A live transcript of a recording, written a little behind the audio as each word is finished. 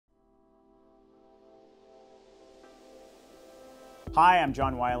Hi, I'm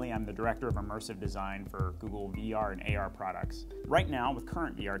John Wiley. I'm the Director of Immersive Design for Google VR and AR products. Right now, with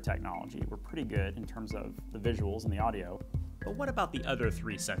current VR technology, we're pretty good in terms of the visuals and the audio. But what about the other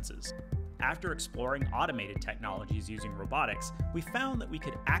three senses? After exploring automated technologies using robotics, we found that we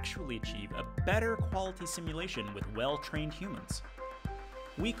could actually achieve a better quality simulation with well-trained humans.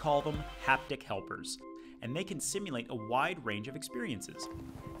 We call them Haptic Helpers, and they can simulate a wide range of experiences.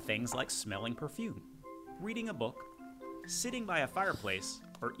 Things like smelling perfume, reading a book, sitting by a fireplace,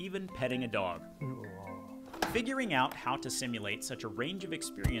 or even petting a dog. Figuring out how to simulate such a range of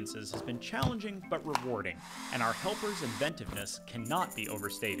experiences has been challenging but rewarding, and our helpers' inventiveness cannot be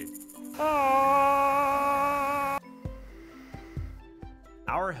overstated.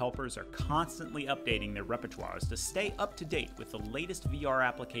 Our helpers are constantly updating their repertoires to stay up to date with the latest VR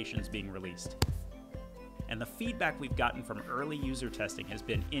applications being released. And the feedback we've gotten from early user testing has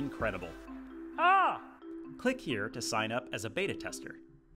been incredible. Click here to sign up as a beta tester.